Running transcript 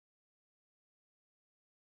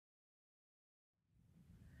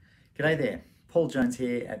G'day there, Paul Jones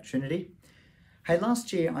here at Trinity. Hey,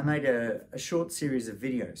 last year I made a short series of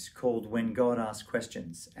videos called When God Asks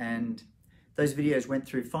Questions, and those videos went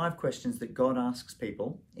through 5 questions that God asks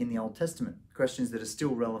people in the Old Testament, questions that are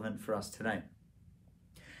still relevant for us today.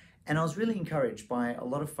 And I was really encouraged by a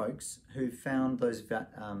lot of folks who found those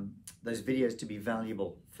videos to be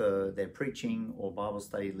valuable for their preaching or Bible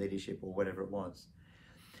study leadership or whatever it was.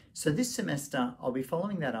 So this semester, I'll be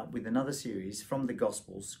following that up with another series from the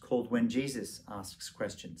Gospels called When Jesus Asks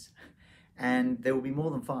Questions. And there will be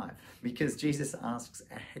more than 5 because Jesus asks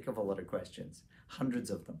a heck of a lot of questions, hundreds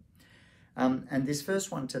of them. And this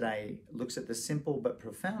first one today looks at the simple but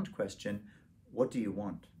profound question, what do you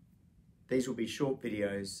want? These will be short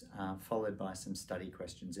videos followed by some study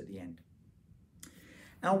questions at the end.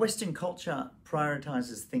 Our Western culture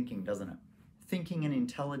prioritizes thinking, doesn't it? Thinking and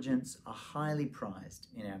intelligence are highly prized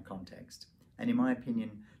in our context, and in my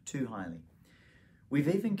opinion, too highly. We've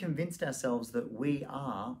even convinced ourselves that we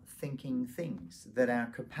are thinking things, that our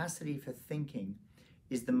capacity for thinking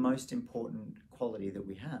is the most important quality that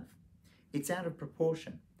we have. It's out of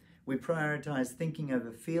proportion. We prioritize thinking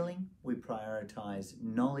over feeling, we prioritize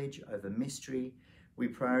knowledge over mystery, we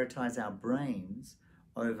prioritize our brains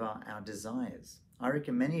over our desires. I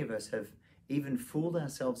reckon many of us have even fooled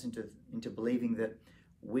ourselves into believing that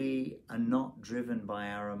we are not driven by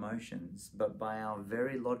our emotions, but by our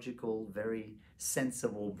very logical, very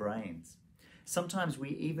sensible brains. Sometimes we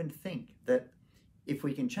even think that if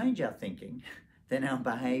we can change our thinking, then our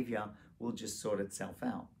behavior will just sort itself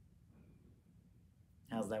out.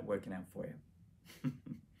 How's that working out for you?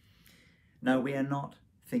 No, we are not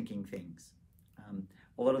thinking things.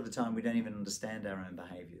 A lot of the time we don't even understand our own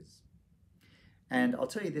behaviors. And I'll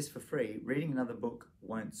tell you this for free, reading another book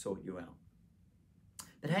won't sort you out.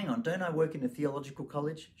 But hang on, don't I work in a theological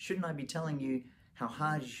college? Shouldn't I be telling you how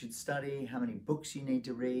hard you should study, how many books you need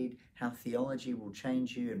to read, how theology will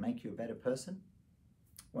change you and make you a better person?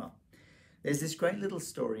 Well, there's this great little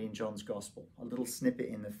story in John's Gospel, a little snippet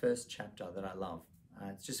in the first chapter that I love.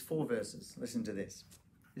 It's just 4 verses. Listen to this.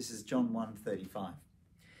 This is John 1:35.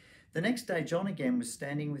 The next day, John again was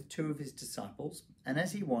standing with 2 of his disciples, and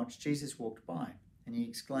as he watched, Jesus walked by, and he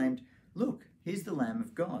exclaimed, "Look, here's the Lamb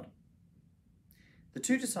of God." The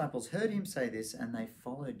 2 disciples heard him say this, and they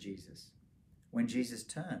followed Jesus. When Jesus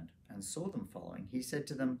turned and saw them following, he said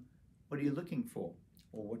to them, "What are you looking for,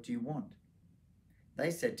 or what do you want?" They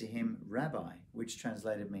said to him, "Rabbi," which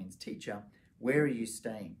translated means teacher, "where are you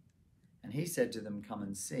staying?" And he said to them, "Come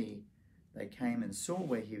and see." They came and saw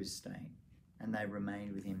where he was staying, and they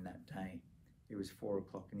remained with him that day. It was 4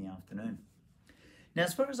 o'clock in the afternoon. Now,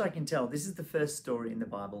 as far as I can tell, this is the first story in the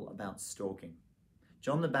Bible about stalking.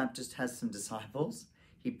 John the Baptist has some disciples.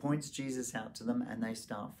 He points Jesus out to them, and they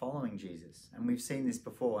start following Jesus. And we've seen this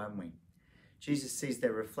before, haven't we? Jesus sees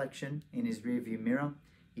their reflection in his rearview mirror.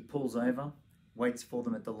 He pulls over, waits for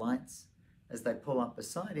them at the lights. As they pull up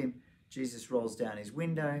beside him, Jesus rolls down his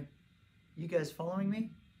window. "You guys following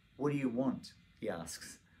me? What do you want?" he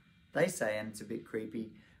asks. They say, and it's a bit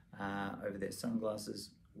creepy, over their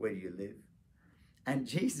sunglasses, "Where do you live?" And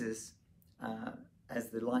Jesus, as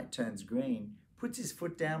the light turns green, puts his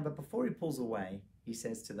foot down, but before he pulls away, he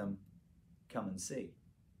says to them, "Come and see."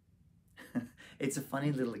 It's a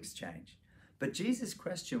funny little exchange. But Jesus'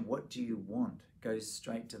 question, "What do you want?" goes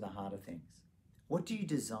straight to the heart of things. What do you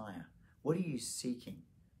desire? What are you seeking?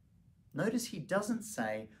 Notice he doesn't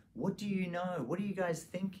say, "What do you know? What are you guys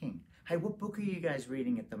thinking? Hey, what book are you guys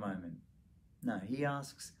reading at the moment?" No, he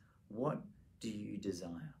asks, "What do you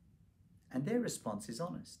desire?" And their response is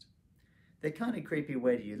honest. Their kind of creepy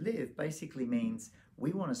 "where do you live" basically means,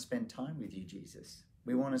 "We want to spend time with you, Jesus.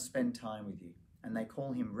 We want to spend time with you." And they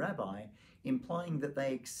call him Rabbi, implying that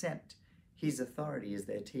they accept his authority as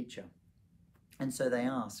their teacher. And so they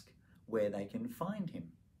ask where they can find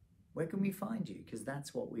him. Where can we find you? Because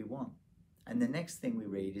that's what we want. And the next thing we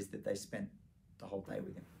read is that they spent the whole day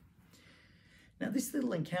with him. Now, this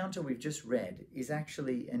little encounter we've just read is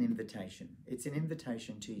actually an invitation. It's an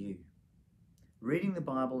invitation to you. Reading the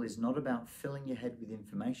Bible is not about filling your head with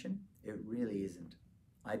information. It really isn't.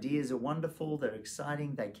 Ideas are wonderful, they're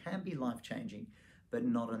exciting, they can be life-changing, but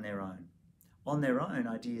not on their own. On their own,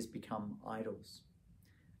 ideas become idols.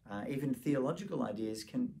 Even theological ideas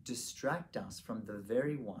can distract us from the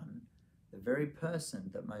very one, the very person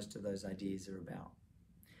that most of those ideas are about.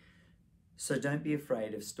 So don't be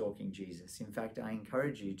afraid of stalking Jesus. In fact, I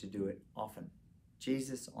encourage you to do it often.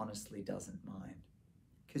 Jesus honestly doesn't mind,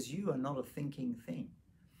 because you are not a thinking thing.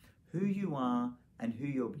 Who you are and who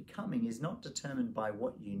you're becoming is not determined by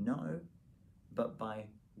what you know, but by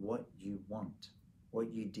what you want,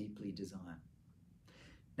 what you deeply desire.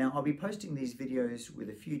 Now, I'll be posting these videos with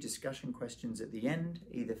a few discussion questions at the end,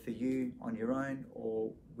 either for you on your own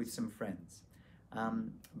or with some friends.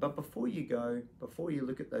 But before you go, before you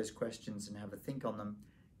look at those questions and have a think on them,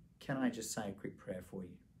 can I just say a quick prayer for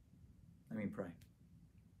you? Let me pray.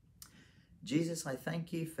 Jesus, I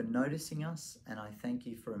thank you for noticing us, and I thank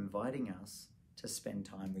you for inviting us to spend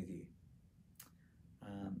time with you.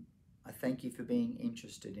 I thank you for being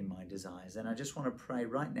interested in my desires. And I just want to pray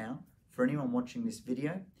right now for anyone watching this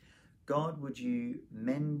video. God, would you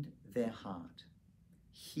mend their heart,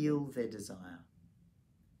 heal their desire,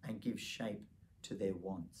 and give shape to their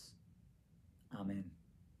wants. Amen.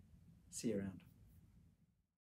 See you around.